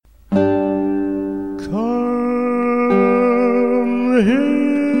heavy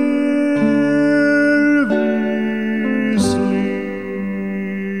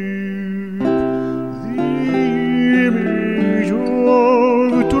sleep, the image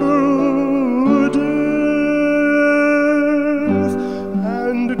of true death,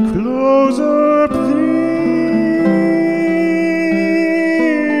 and close up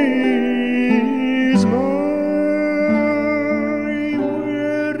these my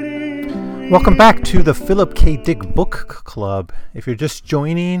weary. Welcome back to the Philip K. Dick Book Club. If you're just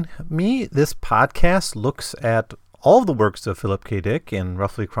joining me, this podcast looks at all of the works of Philip K. Dick in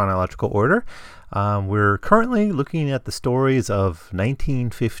roughly chronological order. We're currently looking at the stories of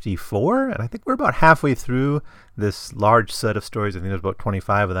 1954, and I think we're about halfway through this large set of stories. I think there's about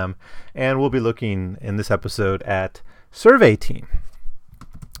 25 of them. And we'll be looking in this episode at Survey Team.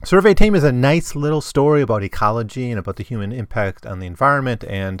 Survey Team is a nice little story about ecology and about the human impact on the environment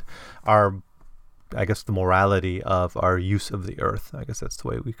and the morality of our use of the earth. I guess that's the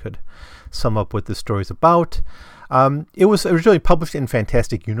way we could sum up what this story is about. It was originally published in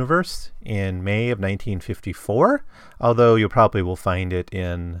Fantastic Universe in May of 1954, although you probably will find it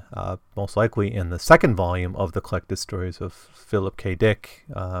in, most likely in the second volume of the collected stories of Philip K. Dick,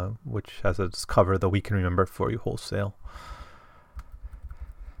 which has its cover, The We Can Remember It For You Wholesale.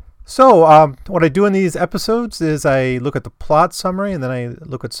 So what I do in these episodes is I look at the plot summary and then I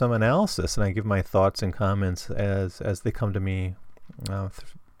look at some analysis and I give my thoughts and comments as they come to me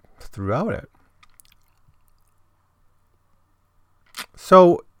throughout it.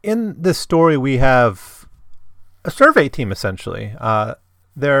 So in this story we have a survey team essentially.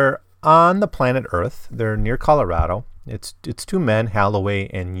 They're on the planet Earth. They're near Colorado. It's two men, Halloway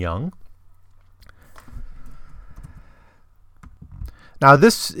and Young. Now,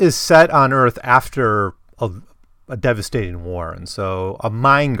 this is set on Earth after a devastating war, and so a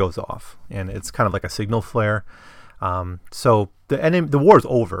mine goes off, and it's kind of like a signal flare. So the war is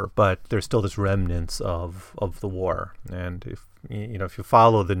over, but there's still this remnants of the war. And if you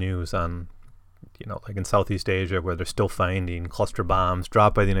follow the news on, like in Southeast Asia, where they're still finding cluster bombs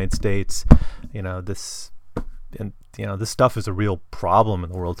dropped by the United States, this stuff is a real problem in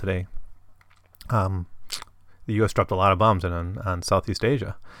the world today. The U.S. dropped a lot of bombs on Southeast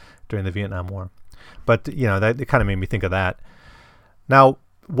Asia during the Vietnam War. But, that it kind of made me think of that. Now,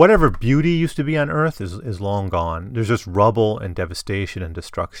 whatever beauty used to be on Earth is long gone. There's just rubble and devastation and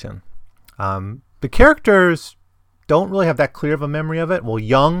destruction. The characters don't really have that clear of a memory of it. Well,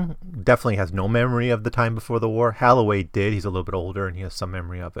 Young definitely has no memory of the time before the war. Halloway did. He's a little bit older, and he has some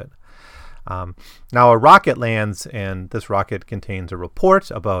memory of it. Now, a rocket lands, and this rocket contains a report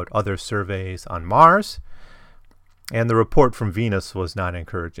about other surveys on Mars. And the report from Venus was not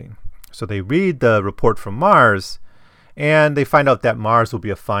encouraging. So they read the report from Mars, and they find out that Mars will be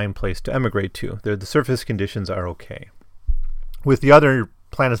a fine place to emigrate to. The surface conditions are okay. With the other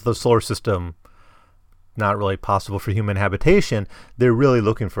planets of the solar system not really possible for human habitation, they're really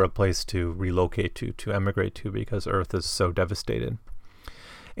looking for a place to relocate to emigrate to, because Earth is so devastated.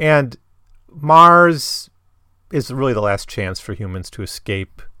 And Mars is really the last chance for humans to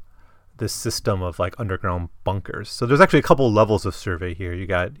escape this system of like underground bunkers. So there's actually a couple levels of survey here. You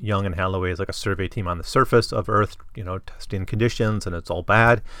got Young and Halloway as like a survey team on the surface of Earth, testing conditions, and it's all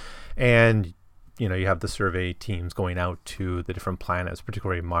bad. And, you have the survey teams going out to the different planets,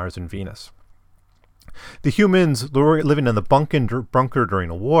 particularly Mars and Venus. The humans living in the bunker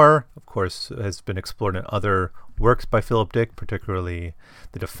during a war, of course, has been explored in other works by Philip Dick, particularly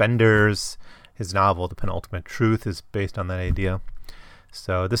The Defenders. His novel, The Penultimate Truth, is based on that idea.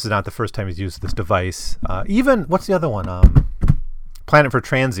 So this is not the first time he's used this device. What's the other one? Planet for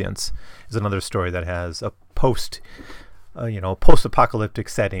Transients is another story that has a post-apocalyptic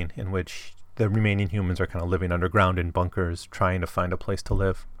setting in which the remaining humans are kind of living underground in bunkers, trying to find a place to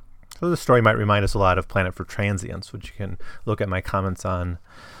live. So this story might remind us a lot of Planet for Transients, which you can look at my comments on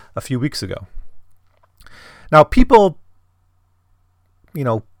a few weeks ago. Now, people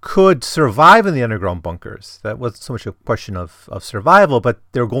could survive in the underground bunkers. That wasn't so much a question of survival, but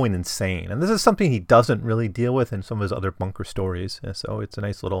they're going insane. And this is something he doesn't really deal with in some of his other bunker stories. And so it's a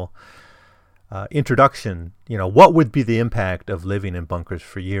nice little introduction. What would be the impact of living in bunkers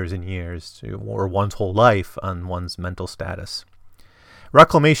for years and years, or one's whole life, on one's mental status?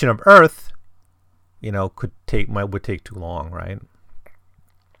 Reclamation of Earth, would take too long, right?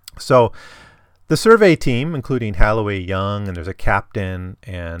 So the survey team, including Halloway, Young, and there's a captain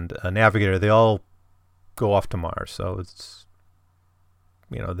and a navigator, they all go off to Mars. So it's,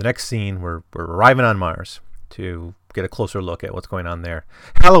 the next scene, we're arriving on Mars to get a closer look at what's going on there.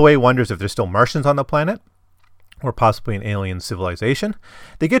 Halloway wonders if there's still Martians on the planet, or possibly an alien civilization.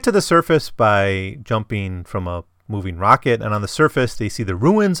 They get to the surface by jumping from moving rocket, and on the surface they see the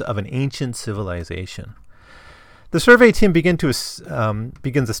ruins of an ancient civilization. The survey team begins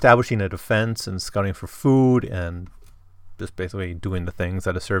establishing a defense and scouting for food and just basically doing the things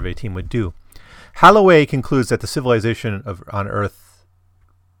that a survey team would do. Holloway concludes that the civilization on Earth,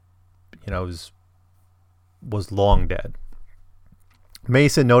 was long dead.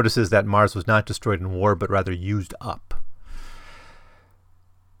 Mason notices that Mars was not destroyed in war, but rather used up.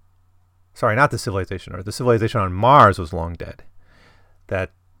 Sorry, not the civilization on Earth. The civilization on Mars was long dead.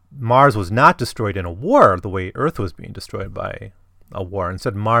 That Mars was not destroyed in a war the way Earth was being destroyed by a war.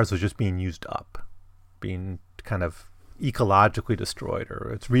 Instead, Mars was just being used up, being kind of ecologically destroyed,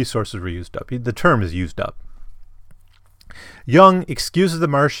 or its resources were used up. The term is used up. Young accuses the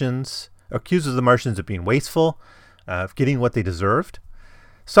Martians of being wasteful, of getting what they deserved.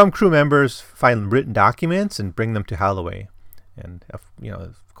 Some crew members find written documents and bring them to Holloway. And, of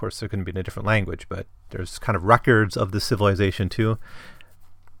course, they're going to be in a different language, but there's kind of records of the civilization, too.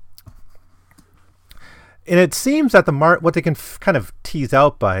 And it seems that what they can kind of tease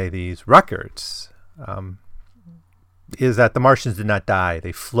out by these records is that the Martians did not die.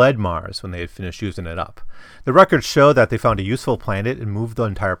 They fled Mars when they had finished using it up. The records show that they found a useful planet and moved the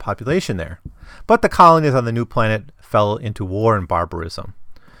entire population there. But the colonies on the new planet fell into war and barbarism.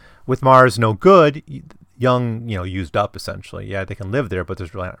 With Mars no good, Young, used up essentially. Yeah, they can live there, but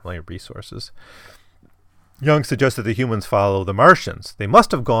there's really not really resources. Young suggested the humans follow the Martians. They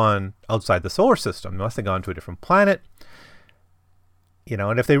must have gone outside the solar system. They must have gone to a different planet.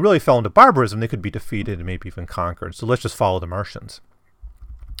 And if they really fell into barbarism, they could be defeated and maybe even conquered. So let's just follow the Martians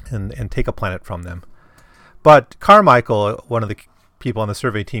and take a planet from them. But Carmichael, one of the people on the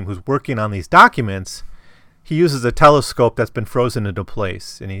survey team who's working on these documents, he uses a telescope that's been frozen into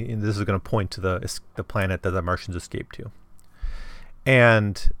place. And this is going to point to the planet that the Martians escaped to.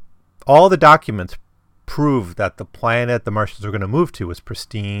 And all the documents prove that the planet the Martians are going to move to was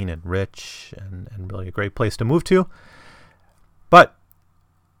pristine and rich and really a great place to move to. But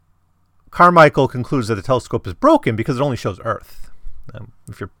Carmichael concludes that the telescope is broken because it only shows Earth.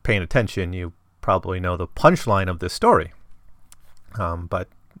 If you're paying attention, you probably know the punchline of this story. But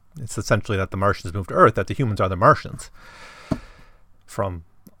it's essentially that the Martians moved to Earth, that the humans are the Martians from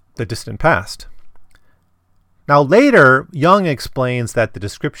the distant past. Now later, Young explains that the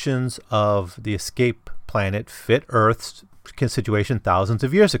descriptions of the escape planet fit Earth's situation thousands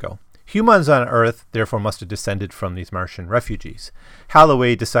of years ago. Humans on Earth, therefore, must have descended from these Martian refugees.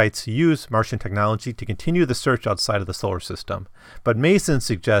 Holloway decides to use Martian technology to continue the search outside of the solar system, but Mason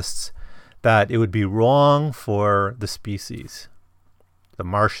suggests that it would be wrong for the species, the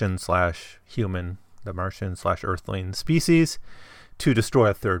Martian/human, the Martian/Earthling species, to destroy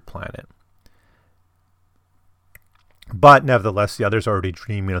a third planet. But nevertheless, the others are already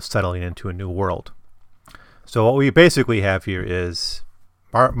dreaming of settling into a new world. So what we basically have here is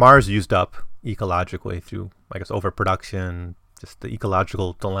Mars used up ecologically through, overproduction, just the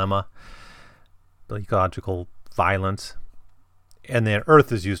ecological dilemma, the ecological violence. And then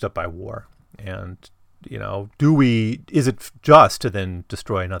Earth is used up by war. And, is it just to then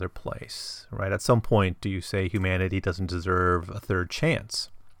destroy another place, right? At some point, do you say humanity doesn't deserve a third chance?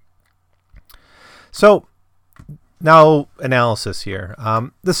 So, now, analysis here.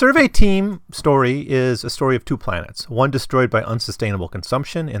 The survey team story is a story of two planets, one destroyed by unsustainable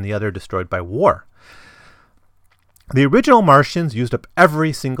consumption and the other destroyed by war. The original Martians used up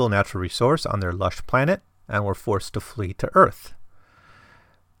every single natural resource on their lush planet and were forced to flee to Earth.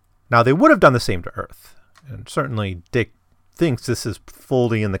 Now, they would have done the same to Earth, and certainly Dick thinks this is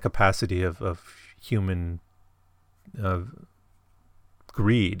fully in the capacity of human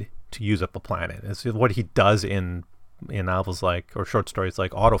greed to use up a planet. It's what he does in novels or short stories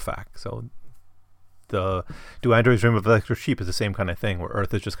like Autofac. So the Do Androids Dream of Electric Sheep is the same kind of thing, where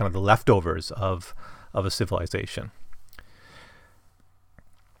Earth is just kind of the leftovers of a civilization.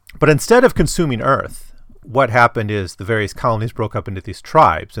 But instead of consuming Earth, what happened is the various colonies broke up into these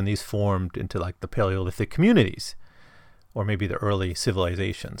tribes, and these formed into the Paleolithic communities, or maybe the early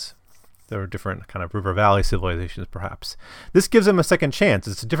civilizations. There were different kind of river valley civilizations, perhaps. This gives them a second chance.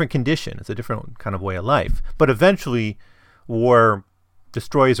 It's a different condition. It's a different kind of way of life. But eventually, war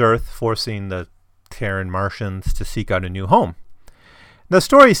destroys Earth, forcing the Terran Martians to seek out a new home. The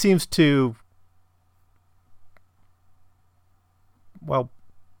story seems to,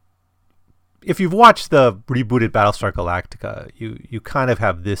 if you've watched the rebooted Battlestar Galactica, you kind of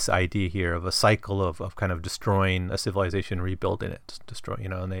have this idea here of a cycle of kind of destroying a civilization, rebuilding it,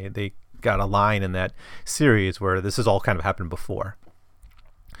 and they got a line in that series where this has all kind of happened before.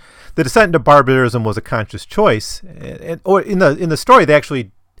 The descent into barbarism was a conscious choice, or in the story they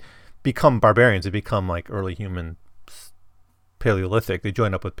actually become barbarians. They become like early human Paleolithic. They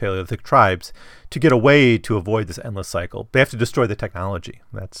join up with Paleolithic tribes to get away to avoid this endless cycle. They have to destroy the technology.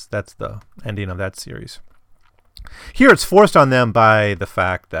 That's the ending of that series. Here it's forced on them by the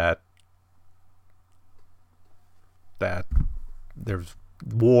fact that there's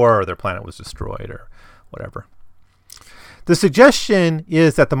war or their planet was destroyed or whatever. The suggestion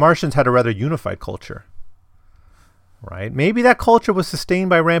is that the Martians had a rather unified culture, right? Maybe that culture was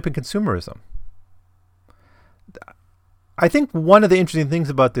sustained by rampant consumerism. I think one of the interesting things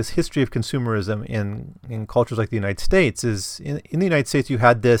about this history of consumerism in cultures like the United States is in the United States you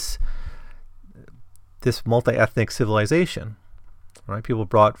had this multi-ethnic civilization, right? People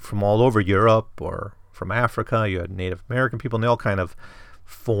brought from all over Europe or from Africa. You had Native American people, and they all kind of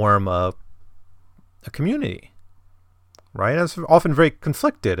form a community, right? And it's often very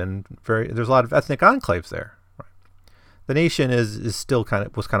conflicted and there's a lot of ethnic enclaves there. Right? The nation was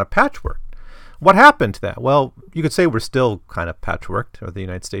kind of patchwork. What happened to that? Well, you could say we're still kind of patchworked, or the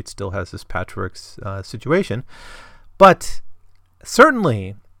United States still has this patchwork situation. But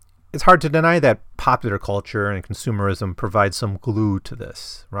certainly, it's hard to deny that popular culture and consumerism provide some glue to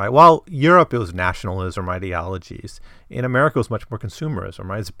this, right? While Europe, it was nationalism, ideologies. In America, it was much more consumerism,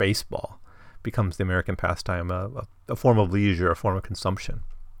 right? It's baseball becomes the American pastime, a form of leisure, a form of consumption,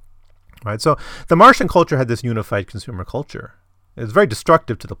 right? So the Martian culture had this unified consumer culture. It was very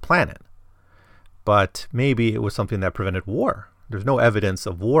destructive to the planet. But maybe it was something that prevented war. There's no evidence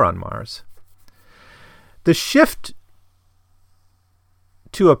of war on Mars. The shift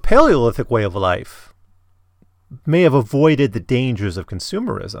to a Paleolithic way of life may have avoided the dangers of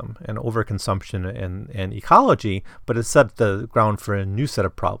consumerism and overconsumption and ecology, but it set the ground for a new set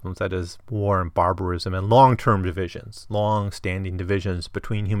of problems, that is war and barbarism and long-term divisions, long-standing divisions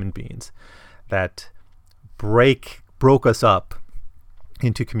between human beings that broke us up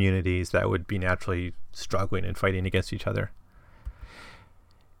into communities that would be naturally struggling and fighting against each other.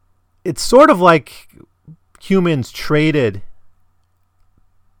 It's sort of like humans traded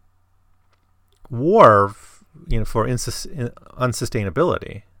war, for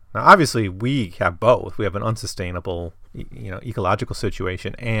unsustainability. Now, obviously, we have both. We have an unsustainable, ecological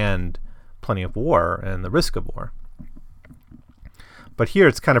situation and plenty of war and the risk of war. But here,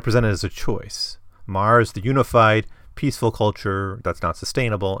 it's kind of presented as a choice. Mars, the unified, peaceful culture that's not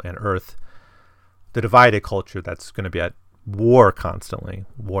sustainable, and Earth, the divided culture that's going to be at war constantly,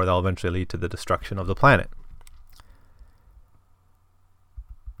 war that will eventually lead to the destruction of the planet.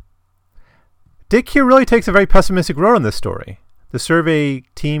 Dick here really takes a very pessimistic road on this story. The survey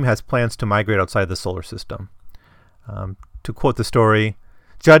team has plans to migrate outside the solar system. To quote the story,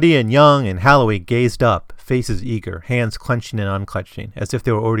 Juddy and Young and Halloway gazed up, faces eager, hands clenching and unclenching, as if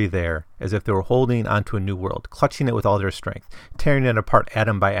they were already there, as if they were holding onto a new world, clutching it with all their strength, tearing it apart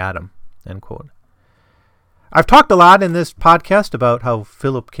atom by atom, end quote. I've talked a lot in this podcast about how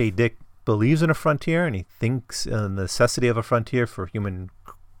Philip K. Dick believes in a frontier, and he thinks in the necessity of a frontier for human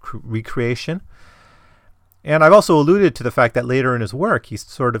recreation. And I've also alluded to the fact that later in his work, he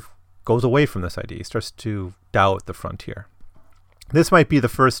sort of goes away from this idea. He starts to doubt the frontier. This might be the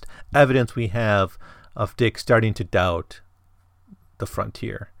first evidence we have of Dick starting to doubt the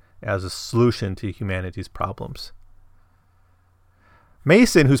frontier as a solution to humanity's problems.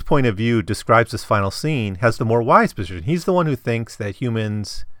 Mason, whose point of view describes this final scene, has the more wise position. He's the one who thinks that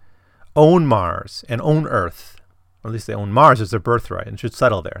humans own Mars and own Earth, or at least they own Mars as their birthright and should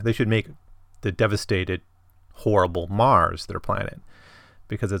settle there. They should make the devastated, horrible Mars their planet,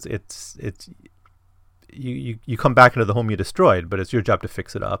 because it's you come back into the home you destroyed, but it's your job to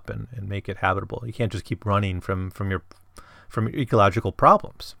fix it up and make it habitable. You can't just keep running from your ecological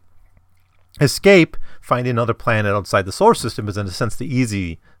problems. Escape, finding another planet outside the solar system, is in a sense the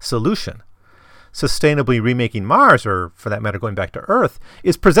easy solution. Sustainably remaking Mars, or for that matter going back to Earth,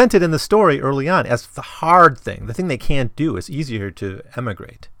 is presented in the story early on as the hard thing, the thing they can't do. It's easier to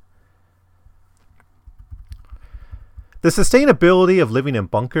emigrate. The sustainability of living in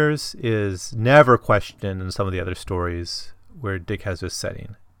bunkers is never questioned in some of the other stories where Dick has this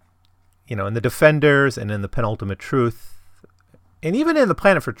setting. In The Defenders and in The Penultimate Truth, and even in The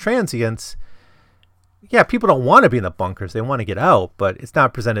Planet for Transients, people don't want to be in the bunkers. They want to get out, but it's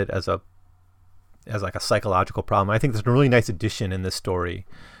not presented as like a psychological problem. I think there's a really nice addition in this story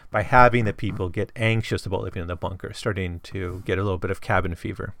by having the people get anxious about living in the bunker, starting to get a little bit of cabin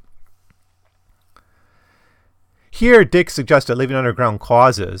fever. Here, Dick suggests that living underground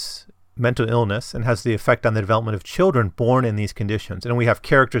causes mental illness and has the effect on the development of children born in these conditions. And we have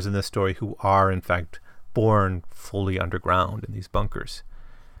characters in this story who are, in fact, born fully underground in these bunkers.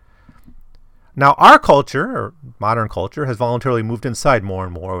 Now, our culture, or modern culture, has voluntarily moved inside more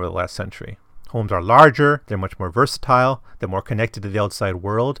and more over the last century. Homes are larger, they're much more versatile, they're more connected to the outside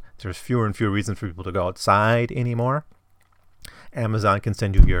world. There's fewer and fewer reasons for people to go outside anymore. Amazon can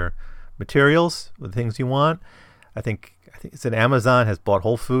send you your materials, the things you want. I think it's that Amazon has bought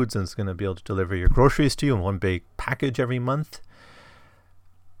Whole Foods and is going to be able to deliver your groceries to you in one big package every month.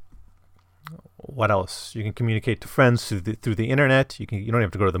 What else? You can communicate to friends through the internet. You don't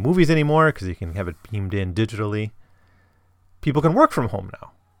have to go to the movies anymore because you can have it beamed in digitally. People can work from home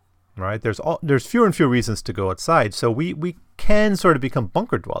now, right? There's fewer and fewer reasons to go outside, so we can sort of become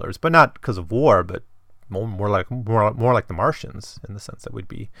bunker dwellers, but not because of war, but more like the Martians, in the sense that we'd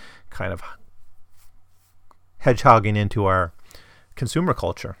be kind of hedgehogging into our consumer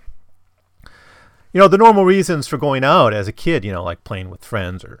culture. The normal reasons for going out as a kid, like playing with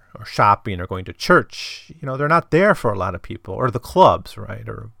friends or shopping or going to church, they're not there for a lot of people. Or the clubs, right?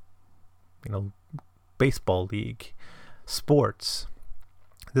 Or, baseball league, sports.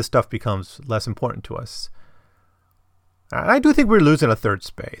 This stuff becomes less important to us. And I do think we're losing a third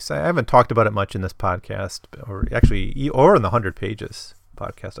space. I haven't talked about it much in this podcast, or in the 100 Pages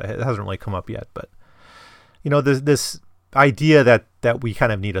podcast. It hasn't really come up yet, but, this idea that we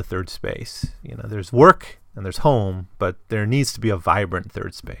kind of need a third space. There's work and there's home, but there needs to be a vibrant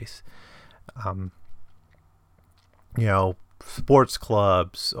third space. Sports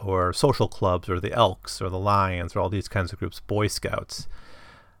clubs or social clubs or the Elks or the Lions or all these kinds of groups, Boy Scouts,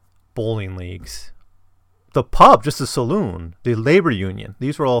 bowling leagues, the pub, just a saloon, the labor union.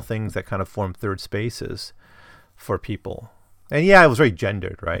 These were all things that kind of formed third spaces for people. And yeah, it was very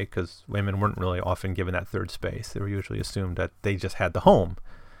gendered, right? Because women weren't really often given that third space. They were usually assumed that they just had the home.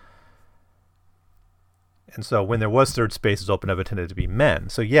 And so when there was third spaces open up, it tended to be men.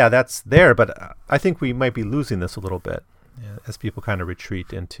 So yeah, that's there, but I think we might be losing this a little bit as people kind of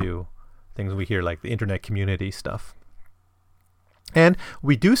retreat into things we hear like the internet community stuff. And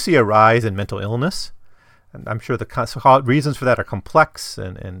we do see a rise in mental illness. And I'm sure the reasons for that are complex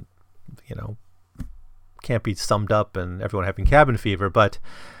and can't be summed up and everyone having cabin fever, but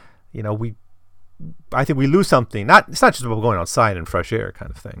I think we lose something. It's not just about going outside and fresh air kind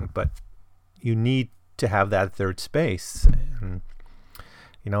of thing, but you need to have that third space. And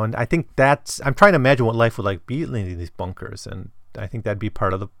I think I'm trying to imagine what life would be in these bunkers, and I think that'd be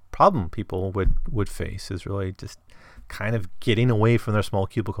part of the problem people would face, is really just kind of getting away from their small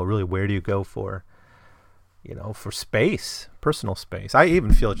cubicle. Really, where do you go for space, personal space? I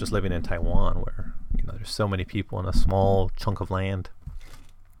even feel it just living in Taiwan, where there's so many people in a small chunk of land.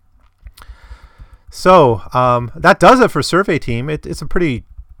 So that does it for Survey Team. It's a pretty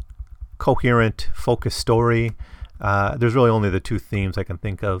coherent, focused story. There's really only the two themes I can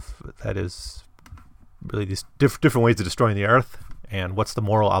think of. That is really these different ways of destroying the Earth, and what's the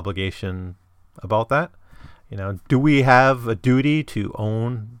moral obligation about that? Do we have a duty to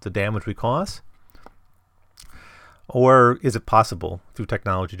own the damage we cause? Or is it possible through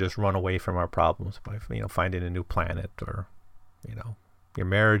technology to just run away from our problems by finding a new planet, or your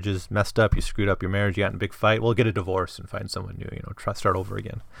marriage is messed up, you screwed up your marriage, you got in a big fight, well, get a divorce and find someone new, start over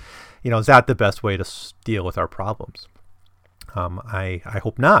again. Is that the best way to deal with our problems? I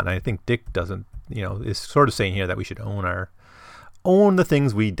hope not. And I think Dick doesn't, is sort of saying here that we should own the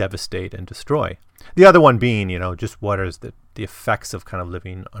things we devastate and destroy. The other one being, just what is the effects of kind of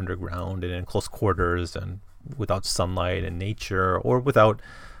living underground and in close quarters and without sunlight and nature, or without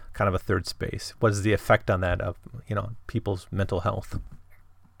kind of a third space. What is the effect on that of people's mental health?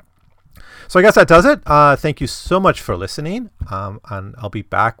 So I guess that does it. Thank you so much for listening, and I'll be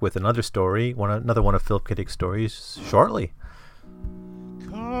back with another story, another one of Philip K. Dick's stories shortly.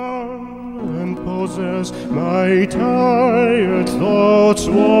 Come and possess my tired thoughts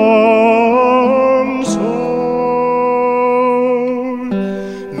once more.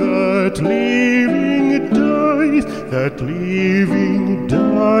 That living dies, that living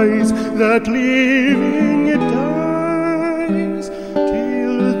dies, that living